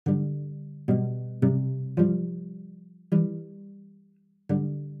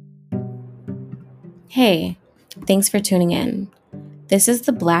Hey, thanks for tuning in. This is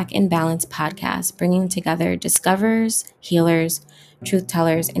the Black in Balance podcast, bringing together discoverers, healers, truth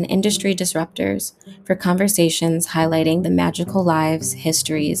tellers, and industry disruptors for conversations highlighting the magical lives,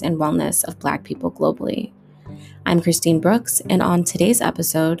 histories, and wellness of Black people globally. I'm Christine Brooks, and on today's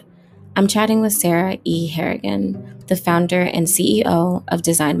episode, I'm chatting with Sarah E. Harrigan, the founder and CEO of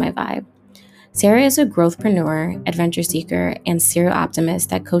Design My Vibe. Sarah is a growthpreneur, adventure seeker, and serial optimist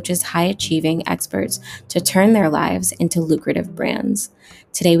that coaches high achieving experts to turn their lives into lucrative brands.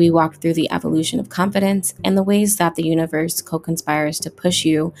 Today, we walk through the evolution of confidence and the ways that the universe co conspires to push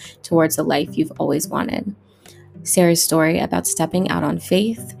you towards the life you've always wanted. Sarah's story about stepping out on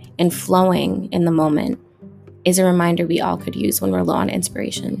faith and flowing in the moment is a reminder we all could use when we're low on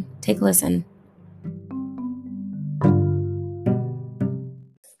inspiration. Take a listen.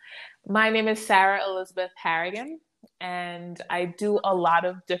 My name is Sarah Elizabeth Harrigan, and I do a lot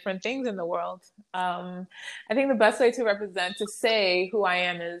of different things in the world. I think the best way to say who I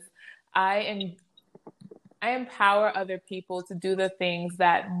am is I am I empower other people to do the things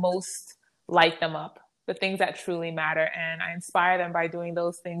that most light them up, the things that truly matter, and I inspire them by doing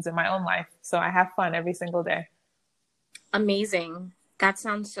those things in my own life. So I have fun every single day. Amazing. That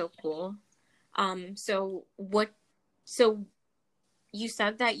sounds so cool. So you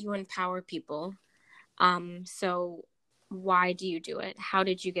said that you empower people. So why do you do it? How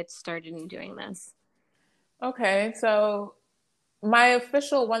did you get started in doing this? Okay, so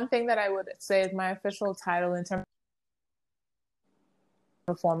one thing that I would say is my official title in terms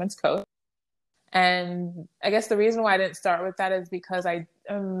of performance coach. And I guess the reason why I didn't start with that is because I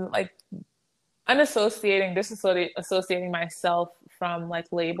am like disassociating myself from like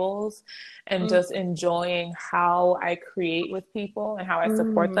labels and just enjoying how I create with people and how I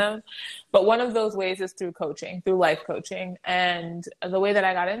support them. But one of those ways is through coaching, through life coaching. And the way that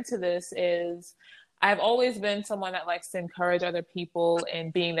I got into this is I've always been someone that likes to encourage other people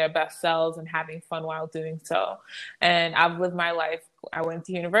in being their best selves and having fun while doing so. And I've lived my life. I went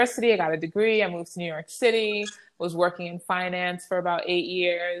to university, I got a degree, I moved to New York City, was working in finance for about 8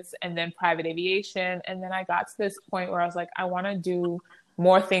 years, and then private aviation. And then I got to this point where I was like, I want to do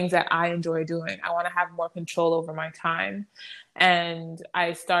more things that I enjoy doing. I want to have more control over my time. And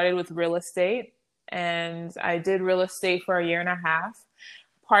I started with real estate, and I did real estate for a year and a half,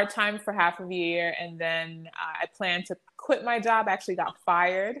 part-time for half of a year, and then I planned to quit my job. I actually got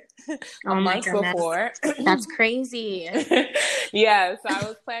fired a month before. That's crazy. Yeah, so I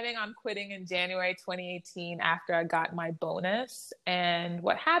was planning on quitting in January 2018 after I got my bonus. And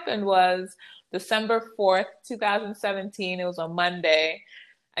what happened was December 4th, 2017, it was a Monday.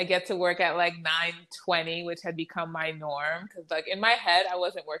 I get to work at like 9:20, which had become my norm because like in my head, I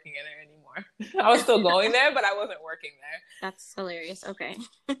wasn't working in there anymore. I was still going there, but I wasn't working there. That's hilarious. Okay.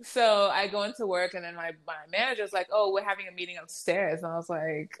 So I go into work and then my manager's like, oh, we're having a meeting upstairs. And I was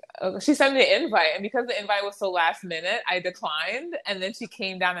like, oh. She sent me an invite. And because the invite was so last minute, I declined. And then she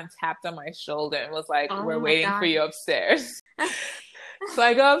came down and tapped on my shoulder and was like, we're waiting for you upstairs. So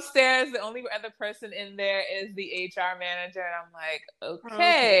I go upstairs. The only other person in there is the HR manager. And I'm like,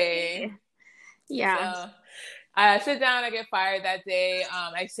 okay. Yeah. So I sit down, I get fired that day.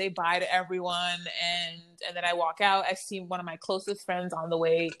 I say bye to everyone, and then I walk out. I see one of my closest friends on the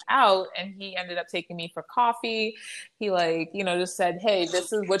way out, and he ended up taking me for coffee. He just said, hey,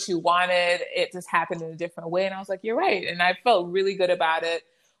 this is what you wanted. It just happened in a different way. And I was like, you're right. And I felt really good about it.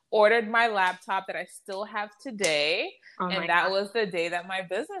 Ordered my laptop that I still have today. And that was the day that my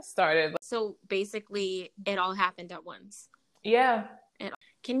business started. So basically, it all happened at once. Yeah.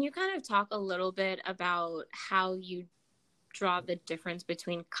 Can you kind of talk a little bit about how you draw the difference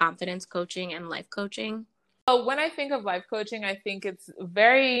between confidence coaching and life coaching? When I think of life coaching, I think it's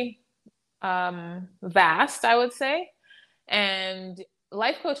very vast, I would say. And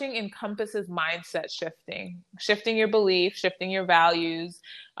life coaching encompasses mindset shifting your belief, shifting your values,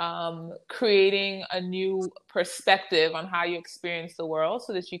 creating a new perspective on how you experience the world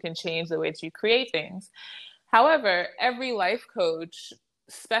so that you can change the way that you create things. However, every life coach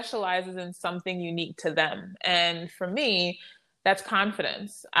specializes in something unique to them. And for me, that's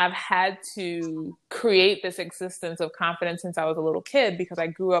confidence. I've had to create this existence of confidence since I was a little kid because I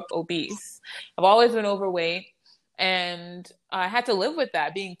grew up obese. I've always been overweight, and I had to live with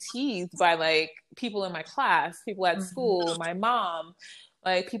that, being teased by like people in my class, people at school, my mom,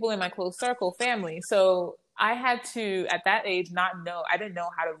 like people in my close circle, family. So I had to, at that age, I didn't know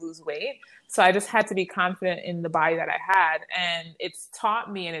how to lose weight. So I just had to be confident in the body that I had. And it's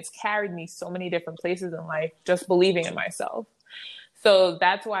taught me and it's carried me so many different places in life, just believing in myself. So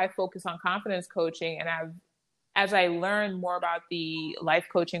that's why I focus on confidence coaching. And I've as I learned more about the life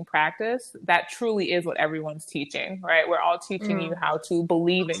coaching practice, that truly is what everyone's teaching, right? We're all teaching you how to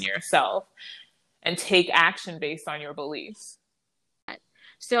believe in yourself and take action based on your beliefs.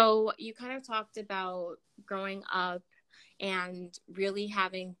 So you kind of talked about growing up and really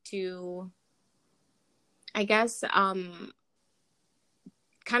having to, I guess, kind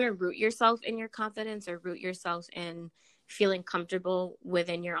of root yourself in your confidence, or root yourself in feeling comfortable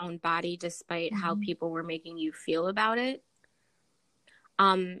within your own body despite how people were making you feel about it.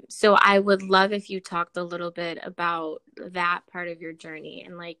 So I would love if you talked a little bit about that part of your journey,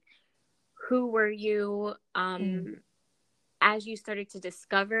 and like, who were you as you started to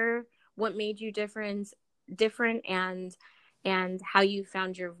discover what made you different, and how you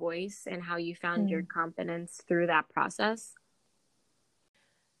found your voice and how you found your confidence through that process?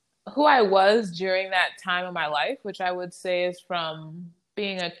 Who I was during that time of my life, which I would say is from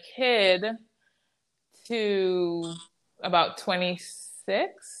being a kid to about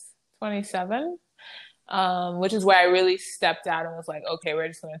 26, 27, which is where I really stepped out and was like, okay, we're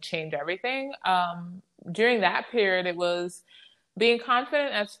just going to change everything. During that period, it was being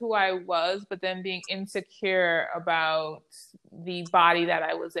confident as who I was, but then being insecure about the body that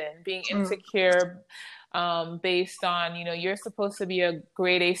I was in, being insecure based on, you're supposed to be a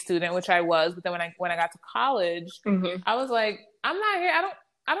grade A student, which I was. But then when I got to college, I was like, I'm not here.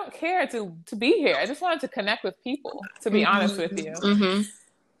 I don't care to be here. I just wanted to connect with people, to be honest with you.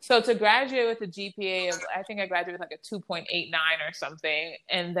 So to graduate with a GPA of, I think I graduated with like a 2.89 or something,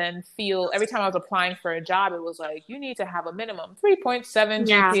 and then feel every time I was applying for a job, it was like, you need to have a minimum 3.7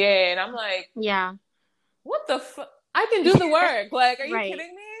 GPA. And I'm like, what the fuck? I can do the work. Like, are you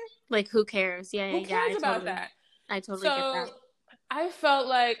kidding me? Like, who cares? Who cares about that? I totally get that. I felt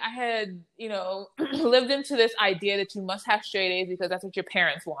like I had, lived into this idea that you must have straight A's because that's what your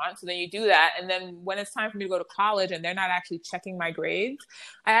parents want. So then you do that. And then when it's time for me to go to college and they're not actually checking my grades,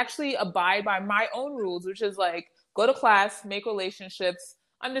 I actually abide by my own rules, which is like, go to class, make relationships,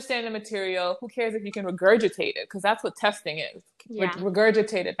 understand the material. Who cares if you can regurgitate it? Because that's what testing is.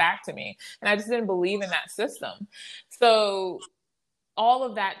 Regurgitate it back to me. And I just didn't believe in that system. So all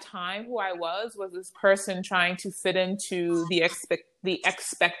of that time, who I was this person trying to fit into the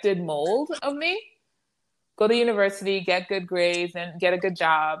expected mold of me. Go to university, get good grades, and get a good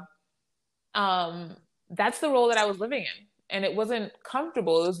job. That's the role that I was living in. And it wasn't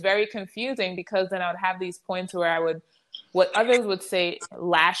comfortable. It was very confusing because then I would have these points where I would, what others would say,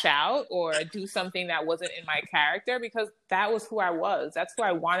 lash out or do something that wasn't in my character, because that was who I was. That's who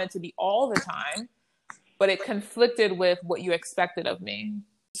I wanted to be all the time. But it conflicted with what you expected of me.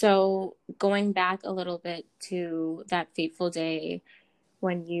 So going back a little bit to that fateful day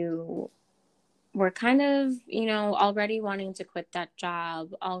when you were kind of, already wanting to quit that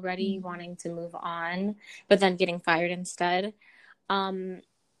job, already wanting to move on, but then getting fired instead.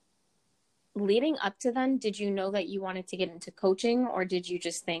 Leading up to then, did you know that you wanted to get into coaching, or did you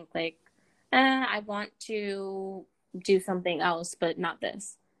just think like, I want to do something else, but not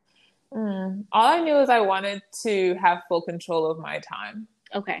this? All I knew is I wanted to have full control of my time.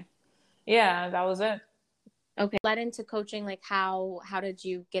 Okay. Yeah, that was it. Okay. Led into coaching, like how did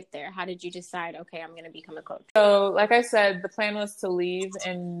you get there? How did you decide, okay, I'm going to become a coach? So like I said, the plan was to leave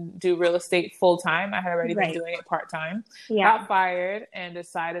and do real estate full time. I had already been doing it part time. Got fired and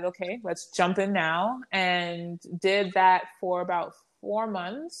decided, okay, let's jump in now. And did that for about 4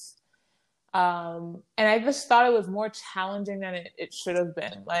 months. And I just thought it was more challenging than it should have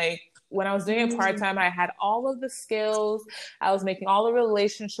been. Like when I was doing it part-time, I had all of the skills. I was making all the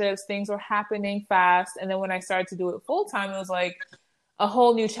relationships. Things were happening fast. And then when I started to do it full-time, it was like a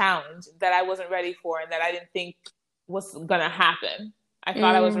whole new challenge that I wasn't ready for and that I didn't think was going to happen. I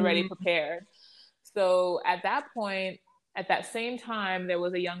thought I was already prepared. So at that point, at that same time, there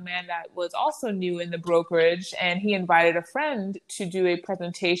was a young man that was also new in the brokerage, and he invited a friend to do a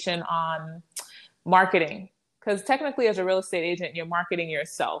presentation on marketing. Because technically, as a real estate agent, you're marketing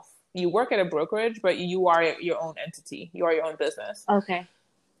yourself. You work at a brokerage, but you are your own entity. You are your own business. Okay.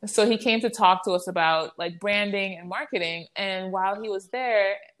 So he came to talk to us about like branding and marketing. And while he was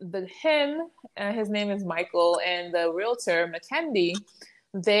there, his name is Michael, and the realtor, Mackenzie,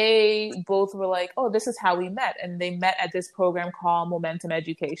 they both were like, oh, this is how we met. And they met at this program called Momentum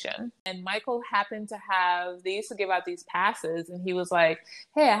Education. And Michael happened to they used to give out these passes. And he was like,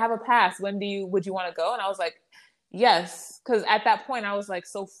 hey, I have a pass. Would you want to go? And I was like, yes. Because at that point, I was like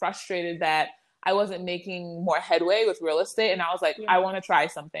so frustrated that I wasn't making more headway with real estate. And I was like, I want to try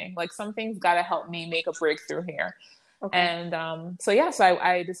something. Like something's got to help me make a breakthrough here. Okay. And so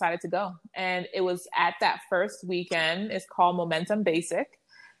I decided to go. And it was at that first weekend. It's called Momentum Basic.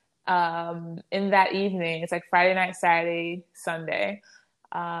 in that evening, it's like Friday night, Saturday, Sunday.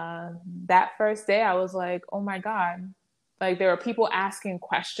 That first day, I was like, oh my God. Like there were people asking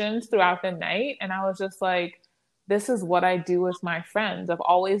questions throughout the night. And I was just like, this is what I do with my friends. I've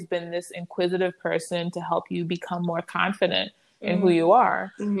always been this inquisitive person to help you become more confident in who you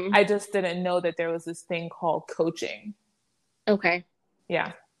are. Mm-hmm. I just didn't know that there was this thing called coaching. Okay.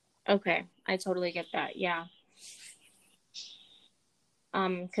 Yeah. Okay. I totally get that. Yeah.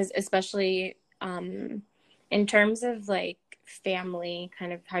 Because especially in terms of like family,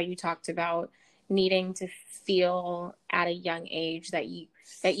 kind of how you talked about needing to feel at a young age that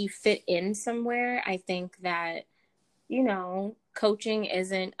you fit in somewhere, I think that, you know, coaching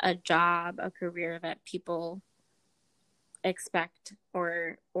isn't a job, a career that people expect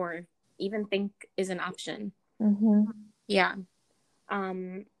or even think is an option. Mm-hmm. Yeah.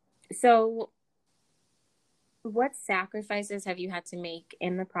 So what sacrifices have you had to make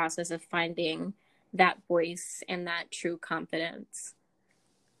in the process of finding that voice and that true confidence?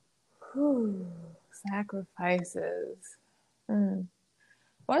 Whew, sacrifices. Mm.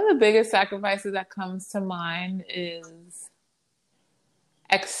 One of the biggest sacrifices that comes to mind is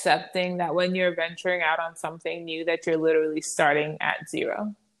accepting that when you're venturing out on something new, that you're literally starting at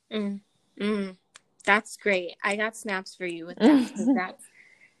zero. Mm. Mm. That's great. I got snaps for you with that. That's,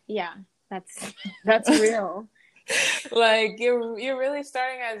 yeah, that's real. Like you're really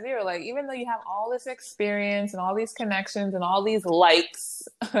starting at zero. Like even though you have all this experience and all these connections and all these likes,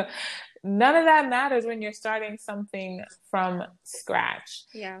 none of that matters when you're starting something from scratch.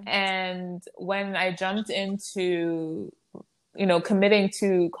 Yeah. And when I jumped into, committing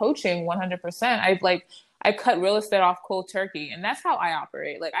to coaching 100%, I cut real estate off cold turkey. And that's how I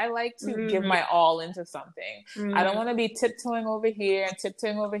operate. Like I like to give my all into something. I don't want to be tiptoeing over here and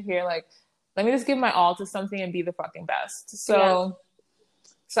tiptoeing over here. Like, let me just give my all to something and be the fucking best. So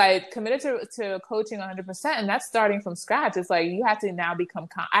I committed to coaching 100%, and that's starting from scratch. It's like you have to now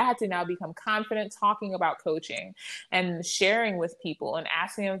I had to now become confident talking about coaching and sharing with people and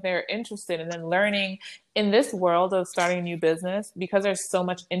asking if they're interested, and then learning in this world of starting a new business, because there's so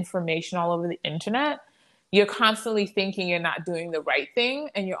much information all over the internet. You're constantly thinking you're not doing the right thing.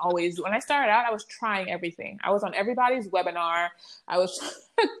 And when I started out, I was trying everything. I was on everybody's webinar. I was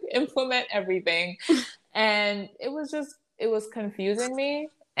trying to implement everything. And it was confusing me.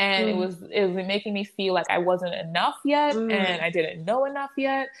 And it was making me feel like I wasn't enough yet. And I didn't know enough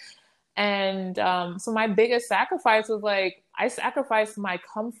yet. And so my biggest sacrifice was like, I sacrificed my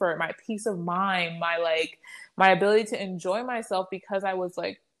comfort, my peace of mind, my ability to enjoy myself, because I was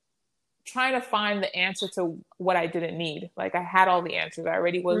like, trying to find the answer to what I didn't need. Like I had all the answers. I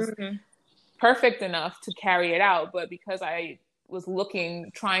already was perfect enough to carry it out. But because I was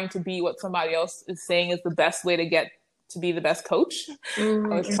trying to be what somebody else is saying is the best way to get to be the best coach, I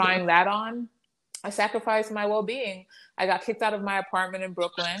was trying that on. I sacrificed my well-being. I got kicked out of my apartment in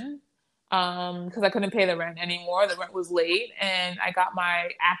Brooklyn because I couldn't pay the rent anymore. The rent was late, and I got my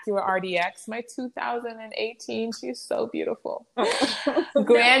Acura RDX, my 2018. She's so beautiful.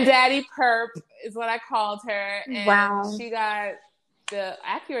 Granddaddy Perp is what I called her. And she got the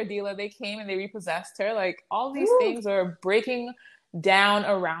Acura dealer. They came and they repossessed her. Like all these things are breaking down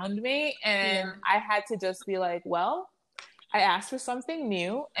around me. And I had to just be like, well, I asked for something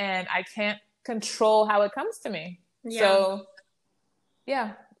new and I can't control how it comes to me. So,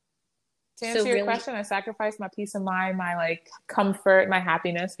 yeah. To answer your question, I sacrificed my peace of mind, my comfort, my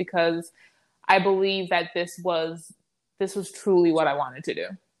happiness, because I believe that this was truly what I wanted to do.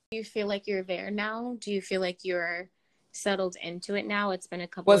 Do you feel like you're there now? Do you feel like you're settled into it now? It's been a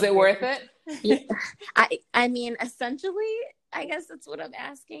couple. Was it worth it? Yeah. I mean, essentially, I guess that's what I'm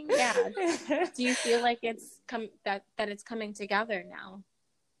asking. Yeah. Do you feel like it's that it's coming together now?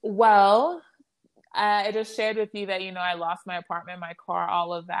 Well, I just shared with you that, I lost my apartment, my car,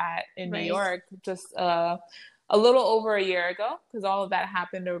 all of that in New York just a little over a year ago, because all of that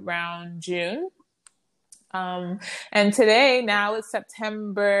happened around June. And today, now it's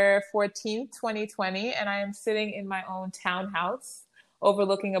September 14th, 2020, and I am sitting in my own townhouse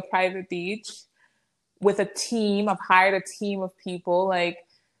overlooking a private beach with a team. I've hired a team of people.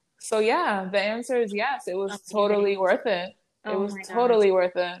 So yeah, the answer is yes. It was totally worth it. It was totally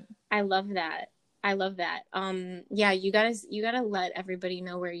worth it. I love that. Yeah, you gotta let everybody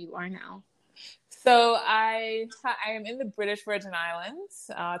know where you are now. So I am in the British Virgin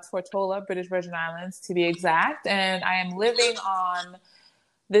Islands, Tortola, British Virgin Islands to be exact. And I am living on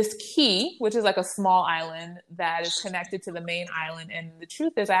this key, which is like a small island that is connected to the main island. And the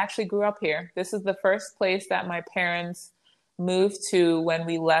truth is I actually grew up here. This is the first place that my parents moved to when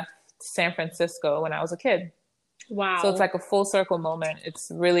we left San Francisco when I was a kid. So it's Wow. like a full circle moment.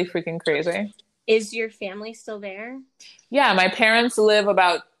 It's really freaking crazy. Is your family still there? Yeah, my parents live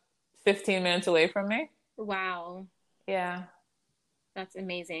about 15 minutes away from me. Wow. Yeah. That's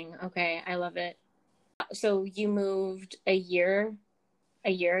amazing. Okay, I love it. So you moved a year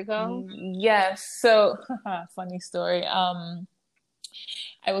ago? Yes. So, funny story.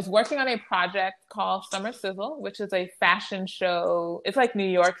 I was working on a project called Summer Sizzle, which is a fashion show. It's like New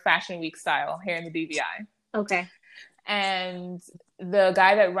York Fashion Week style here in the BVI. Okay. And the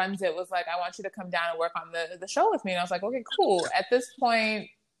guy that runs it was like, I want you to come down and work on the show with me. And I was like, okay, cool. At this point,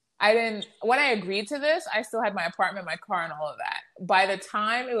 when I agreed to this, I still had my apartment, my car, and all of that. By the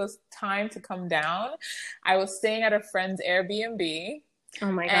time it was time to come down, I was staying at a friend's Airbnb Oh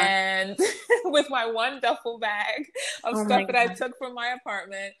my God. and with my one duffel bag of Oh my stuff that I God. took from my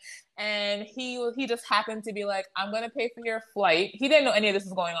apartment. And he just happened to be like, I'm gonna pay for your flight. He didn't know any of this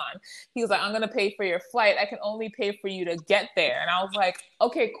was going on. He was like, I'm gonna pay for your flight. I can only pay for you to get there. And I was like,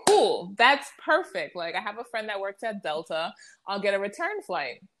 okay, cool. That's perfect. Like, I have a friend that works at Delta. I'll get a return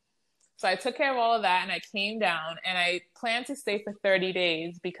flight. So I took care of all of that and I came down and I planned to stay for 30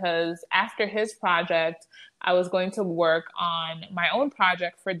 days because after his project, I was going to work on my own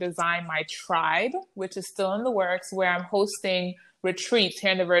project for Design My Tribe, which is still in the works, where I'm hosting retreats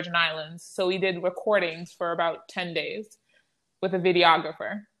here in the Virgin Islands. So we did recordings for about 10 days with a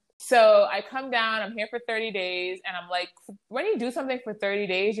videographer. So I come down, I'm here for 30 days, and I'm like, when you do something for 30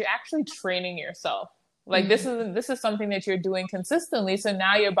 days, you're actually training yourself. Like this is something that you're doing consistently. So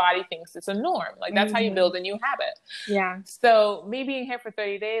now your body thinks it's a norm. Like that's how you build a new habit. Yeah. So me being here for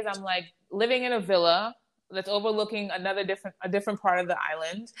 30 days, I'm like living in a villa that's overlooking a different part of the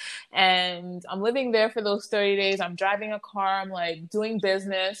island. And I'm living there for those 30 days. I'm driving a car, I'm like doing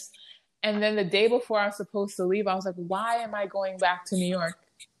business. And then the day before I was supposed to leave, I was like, why am I going back to New York?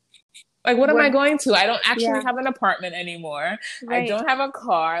 Like, what am I going to? I don't actually have an apartment anymore. I Right. don't have a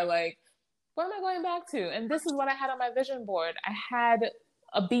car. Like, what am I going back to? And this is what I had on my vision board. I had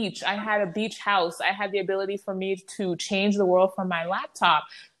a beach. I had a beach house. I had the ability for me to change the world from my laptop.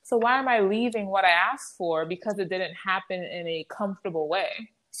 So why am I leaving what I asked for because it didn't happen in a comfortable way?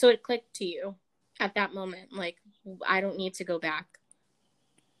 So it clicked to you at that moment, like, I don't need to go back.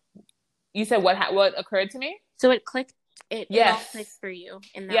 You said what occurred to me? So it clicked. It all Yes. clicked for you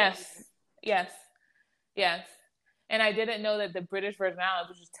in that Yes. moment. Yes. Yes. And I didn't know that the British Virgin Islands,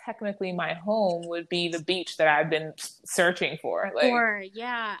 which is technically my home, would be the beach that I've been searching for. Like,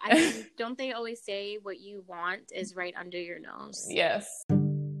 Yeah. I mean, don't they always say what you want is right under your nose? yes.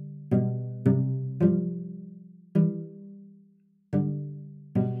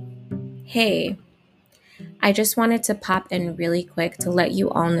 Hey, I just wanted to pop in really quick to let you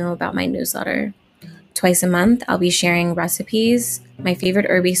all know about my newsletter. Twice a month, I'll be sharing recipes, my favorite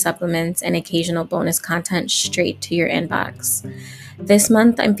herby supplements, and occasional bonus content straight to your inbox. This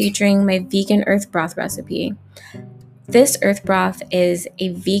month, I'm featuring my vegan earth broth recipe. This earth broth is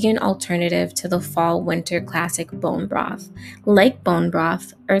a vegan alternative to the fall winter classic bone broth. Like bone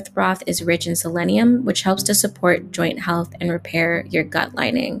broth, earth broth is rich in selenium, which helps to support joint health and repair your gut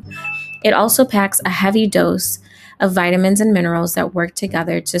lining. It also packs a heavy dose of vitamins and minerals that work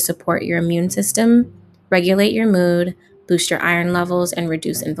together to support your immune system, regulate your mood, boost your iron levels, and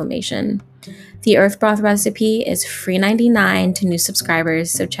reduce inflammation. The Earth Broth recipe is free 99 to new subscribers,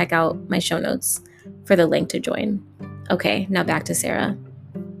 so check out my show notes for the link to join. Okay, now back to Sarah.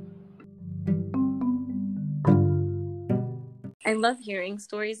 I love hearing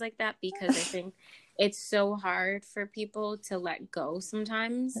stories like that because I think it's so hard for people to let go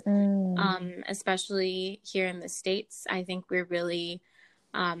sometimes, especially here in the States. I think we're really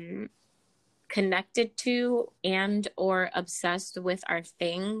connected to and or obsessed with our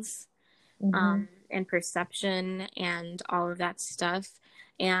things and perception and all of that stuff.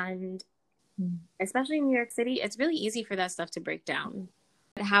 And especially in New York City, it's really easy for that stuff to break down.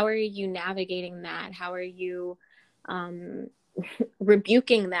 How are you navigating that? How are you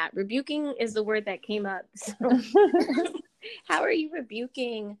rebuking that? Rebuking is the word that came up. So how are you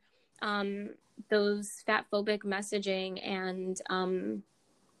rebuking those fat phobic messaging and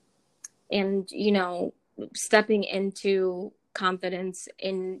you know, stepping into confidence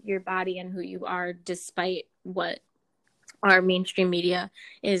in your body and who you are, despite what our mainstream media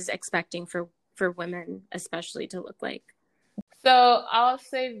is expecting for women, especially, to look like? So I'll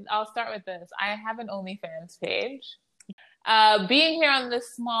start with this. I have an OnlyFans page. Being here on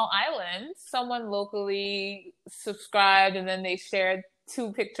this small island, someone locally subscribed and then they shared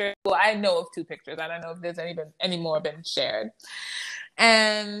 2 pictures. Well, I know of 2 pictures. I don't know if there's any more been shared.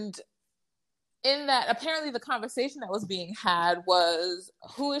 And in that, apparently the conversation that was being had was,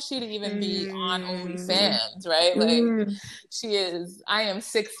 who is she to even be on OnlyFans, right? Like, I am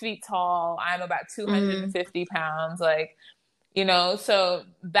 6 feet tall. I'm about 250 pounds. Like, you know, so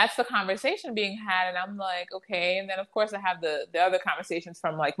that's the conversation being had. And I'm like, okay. And then of course I have the other conversations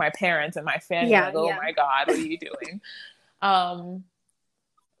from like my parents and my family, like, oh my God, what are you doing?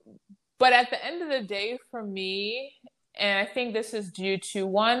 But at the end of the day, for me, and I think this is due to,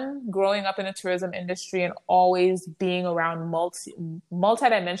 one, growing up in the tourism industry and always being around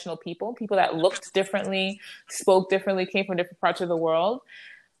multi-dimensional people that looked differently, spoke differently, came from different parts of the world.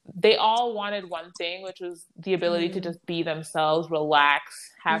 They all wanted one thing, which was the ability to just be themselves,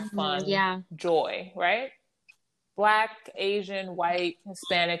 relax, have fun, joy, right? Black, Asian, white,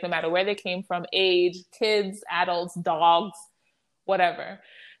 Hispanic, no matter where they came from, age, kids, adults, dogs, whatever.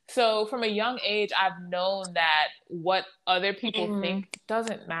 So from a young age, I've known that what other people think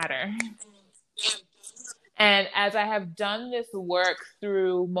doesn't matter. And as I have done this work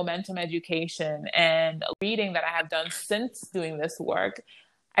through Momentum Education and reading that I have done since doing this work,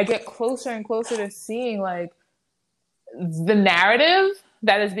 I get closer and closer to seeing like the narrative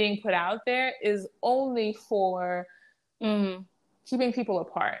that is being put out there is only for keeping people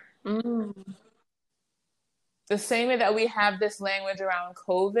apart. The same way that we have this language around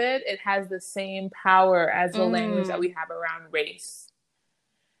COVID, it has the same power as the language that we have around race.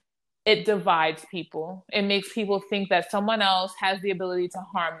 It divides people. It makes people think that someone else has the ability to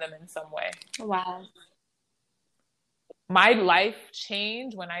harm them in some way. Wow. My life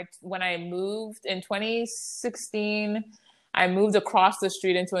changed when I moved in 2016. I moved across the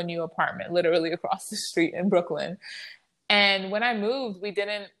street into a new apartment, literally across the street in Brooklyn. And when I moved, we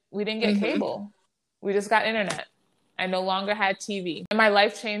didn't get cable. We just got internet. I no longer had TV. And my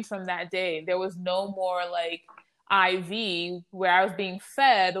life changed from that day. There was no more like IV where I was being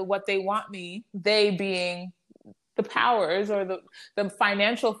fed what they want me, they being the powers or the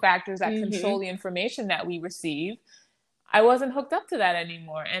financial factors that control the information that we receive. I wasn't hooked up to that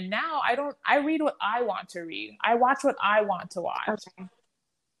anymore. And now I read what I want to read. I watch what I want to watch. Okay.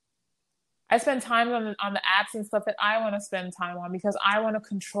 I spend time on the apps and stuff that I want to spend time on because I want to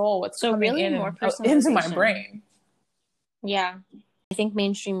control what's coming in into my brain. Yeah. I think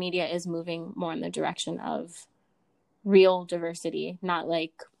mainstream media is moving more in the direction of real diversity, not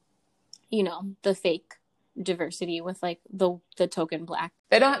like, you know, the fake diversity with like the token Black.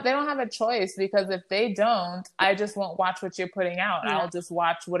 They don't have a choice, because if they don't, I just won't watch what you're putting out. I'll just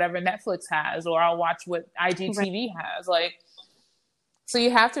watch whatever Netflix has, or I'll watch what IGTV has. Like, so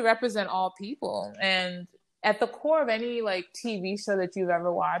you have to represent all people. And at the core of any like TV show that you've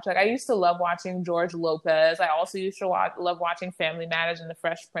ever watched, like I used to love watching George Lopez. I also used to love watching Family Matters and The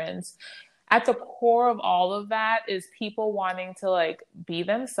Fresh Prince. At the core of all of that is people wanting to like be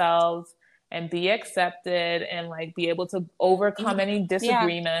themselves and be accepted and like be able to overcome any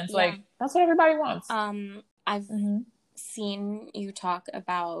disagreements. Like that's what everybody wants. I've seen you talk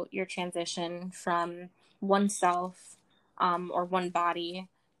about your transition from oneself or one body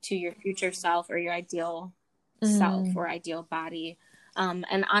to your future self or your ideal self or ideal body.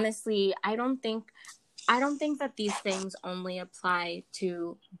 And honestly, I don't think that these things only apply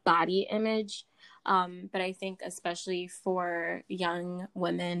to body image. But I think especially for young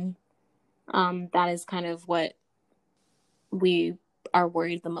women, that is kind of what we are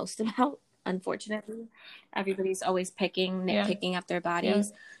worried the most about, unfortunately. Everybody's always nitpicking at their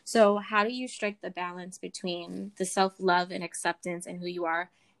bodies. Yeah. So how do you strike the balance between the self-love and acceptance and who you are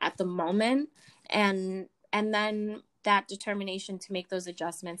at the moment, and then that determination to make those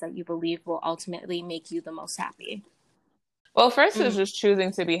adjustments that you believe will ultimately make you the most happy? Well, first is just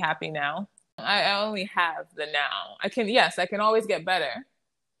choosing to be happy now. I only have the now. I can always get better.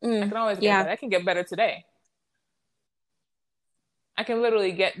 I can always get better. I can get better today. I can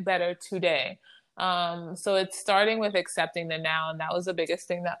literally get better today. So it's starting with accepting the now. And that was the biggest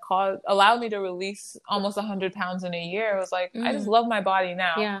thing that allowed me to release almost 100 pounds in a year. It was like, I just love my body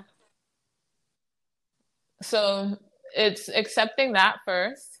now. Yeah. So it's accepting that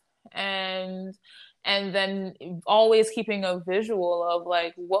first, and then always keeping a visual of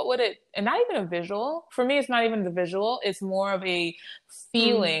like, what would it, and not even a visual. For me, it's not even the visual. It's more of a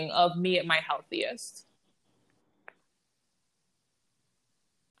feeling of me at my healthiest.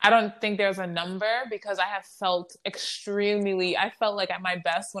 I don't think there's a number, because I have felt I felt like at my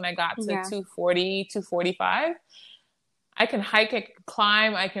best when I got to 240, 245. I can hike, I can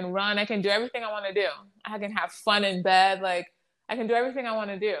climb, I can run, I can do everything I want to do. I can have fun in bed. Like, I can do everything I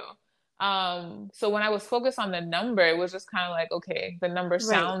want to do. So when I was focused on the number, it was just kind of like, okay, the number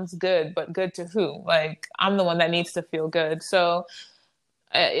sounds good, but good to who? Like, I'm the one that needs to feel good. So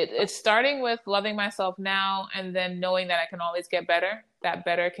It's starting with loving myself now, and then knowing that I can always get better. That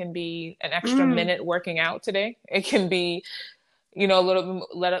better can be an extra minute working out today. It can be, a little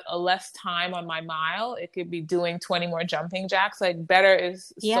bit less time on my mile. It could be doing 20 more jumping jacks. Like, better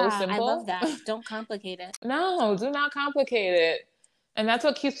is so simple. I love that. Don't complicate it. No, do not complicate it. And that's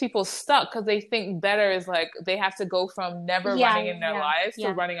what keeps people stuck, because they think better is like they have to go from never running in their lives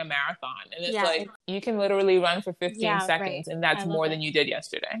to running a marathon. And it's like, you can literally run for 15 seconds, and that's more than you did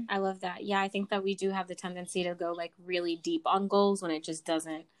yesterday. I love that. Yeah, I think that we do have the tendency to go like really deep on goals when it just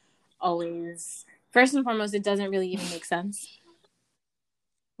doesn't always, first and foremost, it doesn't really even make sense.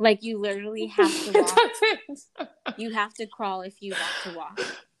 Like, you literally have to walk. You have to crawl if you want to walk.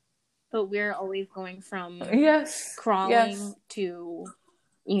 But we're always going from crawling to,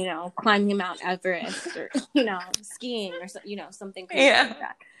 climbing Mount Everest, or, skiing, or, something crazy like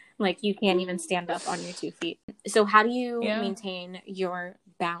that. Like, you can't even stand up on your 2 feet. So how do you maintain your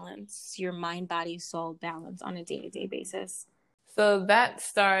balance, your mind, body, soul balance on a day-to-day basis? So that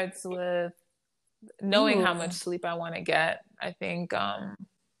starts with knowing how much sleep I want to get. I think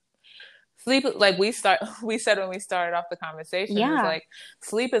sleep, like we said when we started off the conversation, is like,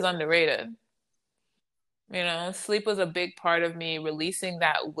 sleep is underrated. Sleep was a big part of me releasing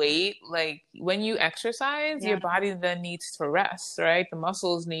that weight. Like, when you exercise, your body then needs to rest, right? The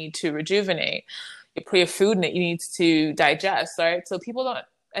muscles need to rejuvenate. Your food needs to digest, right? So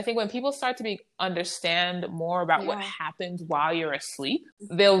I think when people start to understand more about what happens while you're asleep,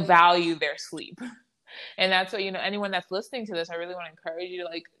 they'll value their sleep. And that's what, anyone that's listening to this, I really want to encourage you to,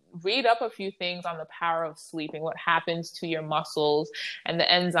 like, read up a few things on the power of sleeping, what happens to your muscles and the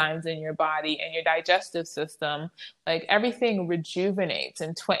enzymes in your body and your digestive system. Like, everything rejuvenates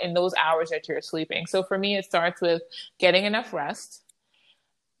in those hours that you're sleeping. So for me, it starts with getting enough rest.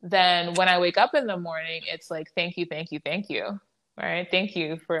 Then when I wake up in the morning, it's like, thank you, thank you, thank you. Right? Thank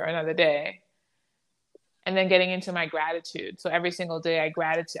you for another day. And then getting into my gratitude. So every single day I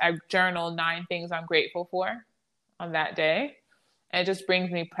journal 9 things I'm grateful for on that day. And it just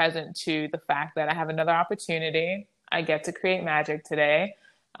brings me present to the fact that I have another opportunity. I get to create magic today.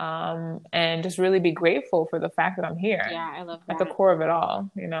 And just really be grateful for the fact that I'm here. Yeah, I love that. At the core of it all,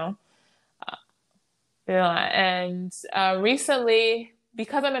 And recently,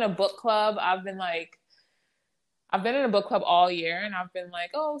 because I'm in a book club, I've been in a book club all year, and I've been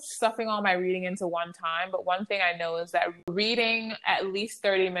like, stuffing all my reading into one time. But one thing I know is that reading at least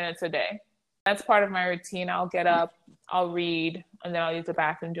 30 minutes a day, that's part of my routine. I'll get up, I'll read, and then I'll use the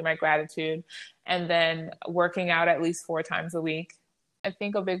bathroom, do my gratitude, and then working out at least 4 times a week. I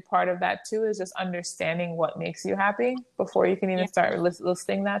think a big part of that too is just understanding what makes you happy before you can even start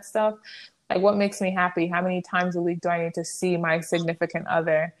listing that stuff. Like, what makes me happy? How many times a week do I need to see my significant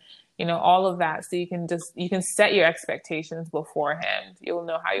other? All of that. So you can set your expectations beforehand. You'll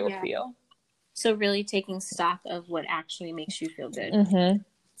know how you'll feel. So really taking stock of what actually makes you feel good.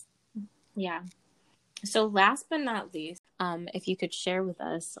 Mm-hmm. Yeah. So last but not least, if you could share with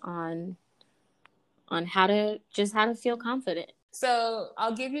us on how to feel confident. So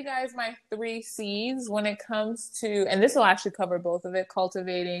I'll give you guys my 3 C's when it comes to, and this will actually cover both of it,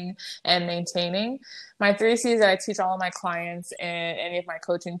 cultivating and maintaining. My 3 C's that I teach all of my clients in any of my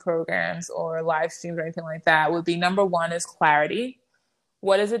coaching programs or live streams or anything like that would be, number 1 is clarity.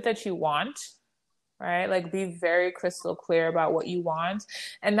 What is it that you want? Right? Like, be very crystal clear about what you want,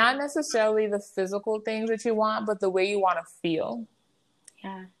 and not necessarily the physical things that you want, but the way you want to feel.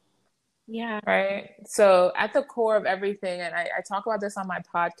 Yeah. Yeah. Right. So at the core of everything, and I talk about this on my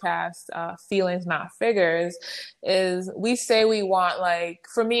podcast, Feelings Not Figures, is we say we want, like,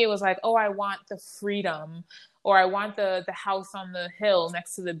 for me, it was like, I want the freedom, or I want the house on the hill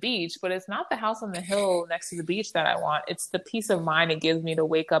next to the beach. But it's not the house on the hill next to the beach that I want. It's the peace of mind it gives me to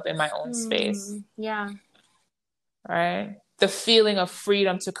wake up in my own space. Yeah. Right. The feeling of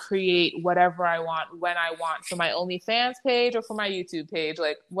freedom to create whatever I want, when I want, for my OnlyFans page or for my YouTube page,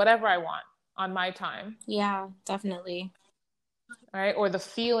 like, whatever I want on my time. Yeah, definitely. Right. Or the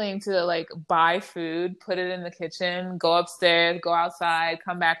feeling to, like, buy food, put it in the kitchen, go upstairs, go outside,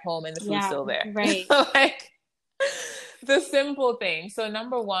 come back home, and the food's still there. Right. Like, the simple thing. So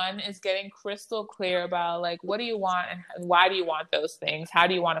number 1 is getting crystal clear about, like, what do you want and why do you want those things? How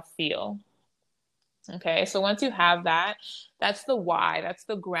do you want to feel? Okay, so once you have that, that's the why, that's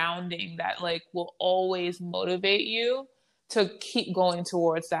the grounding that, like, will always motivate you to keep going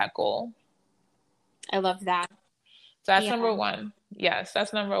towards that goal. I love that. So that's number 1. Yes,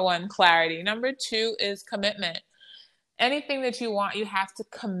 that's number 1, clarity. Number 2 is commitment. Anything that you want, you have to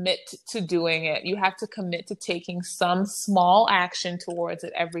commit to doing it. You have to commit to taking some small action towards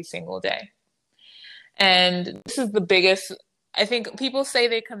it every single day. And this is the biggest I think people say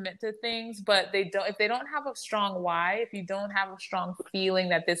they commit to things, but they don't. If they don't have a strong why, if you don't have a strong feeling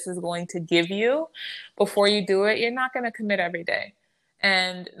that this is going to give you before you do it, you're not going to commit every day.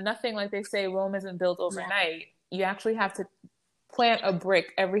 And nothing, like they say, Rome isn't built overnight. Yeah. You actually have to plant a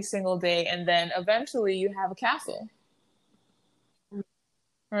brick every single day, and then eventually you have a castle.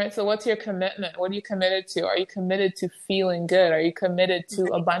 All right, so what's your commitment? What are you committed to? Are you committed to feeling good? Are you committed to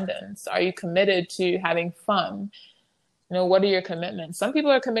abundance? Are you committed to having fun? You know, what are your commitments? Some people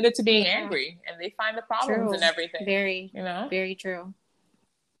are committed to being angry, and they find the problems in everything. Very true.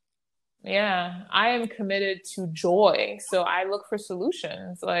 Yeah, I am committed to joy. So I look for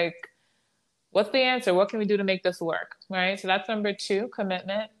solutions. Like, what's the answer? What can we do to make this work? Right? So that's number 2,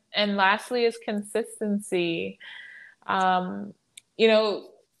 commitment. And lastly is consistency. You know,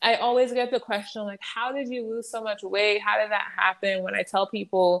 I always get the question, like, how did you lose so much weight? How did that happen? When I tell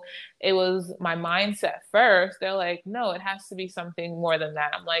people it was my mindset first, they're like, no, it has to be something more than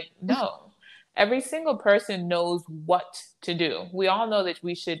that. I'm like, no. Every single person knows what to do. We all know that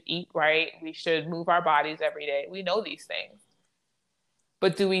we should eat right. We should move our bodies every day. We know these things.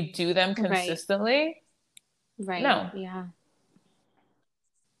 But do we do them consistently? Right. No. Yeah.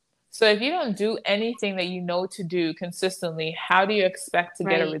 So if you don't do anything that you know to do consistently, how do you expect to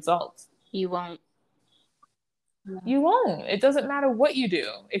get a result? You won't. You won't. It doesn't matter what you do.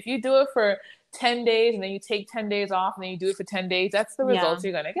 If you do it for 10 days and then you take 10 days off and then you do it for 10 days, that's the results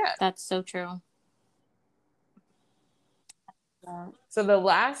you're going to get. That's so true. So the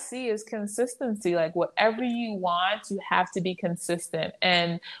last C is consistency. Like, whatever you want, you have to be consistent.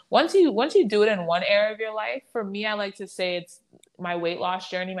 And once you do it in one area of your life, for me, I like to say it's my weight loss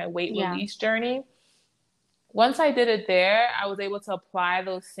journey, my weight release journey. Once I did it there, I was able to apply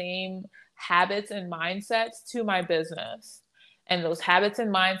those same habits and mindsets to my business, and those habits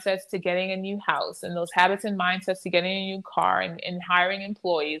and mindsets to getting a new house, and those habits and mindsets to getting a new car, and hiring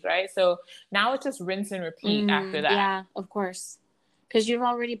employees, right? So now it's just rinse and repeat after that. Yeah, of course. Because you've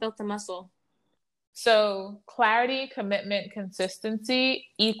already built the muscle. So clarity, commitment, consistency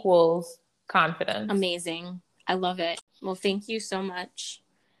equals confidence. Amazing. I love it. Well, thank you so much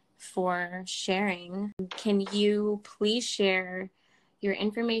for sharing. Can you please share your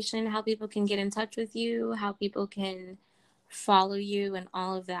information, how people can get in touch with you, how people can follow you, and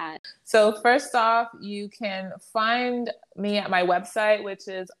all of that? So first off, you can find me at my website, which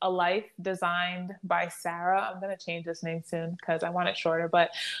is A Life Designed by Sarah. I'm going to change this name soon because I want it shorter,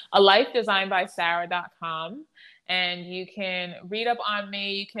 but alifedesignedbysarah.com. And you can read up on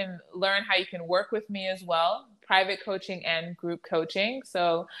me. You can learn how you can work with me as well, private coaching and group coaching.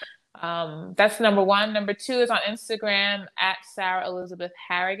 So that's number 1. Number 2 is on Instagram at Sarah Elizabeth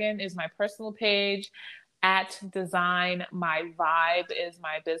Harrigan is my personal page. At Design My Vibe is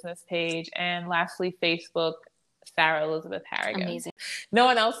my business page. And lastly, Facebook, Sarah Elizabeth Harrigan. Amazing. No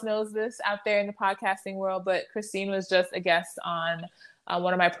one else knows this out there in the podcasting world, but Christine was just a guest on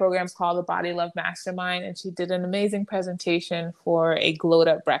one of my programs called the Body Love Mastermind, and she did an amazing presentation for a glowed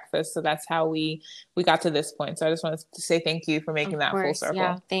up breakfast. So that's how we got to this point. So I just wanted to say thank you for making that full circle.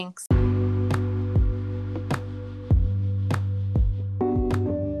 Yeah, thanks.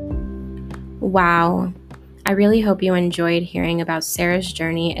 Wow. I really hope you enjoyed hearing about Sarah's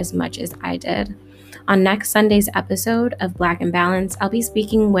journey as much as I did. On next Sunday's episode of Black and Balance, I'll be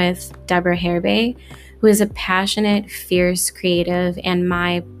speaking with Deborah Hairbay, who is a passionate, fierce, creative, and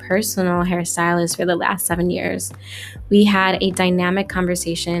my personal hairstylist for the last 7 years. We had a dynamic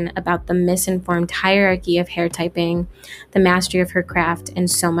conversation about the misinformed hierarchy of hair typing, the mastery of her craft, and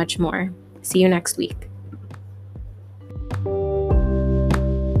so much more. See you next week.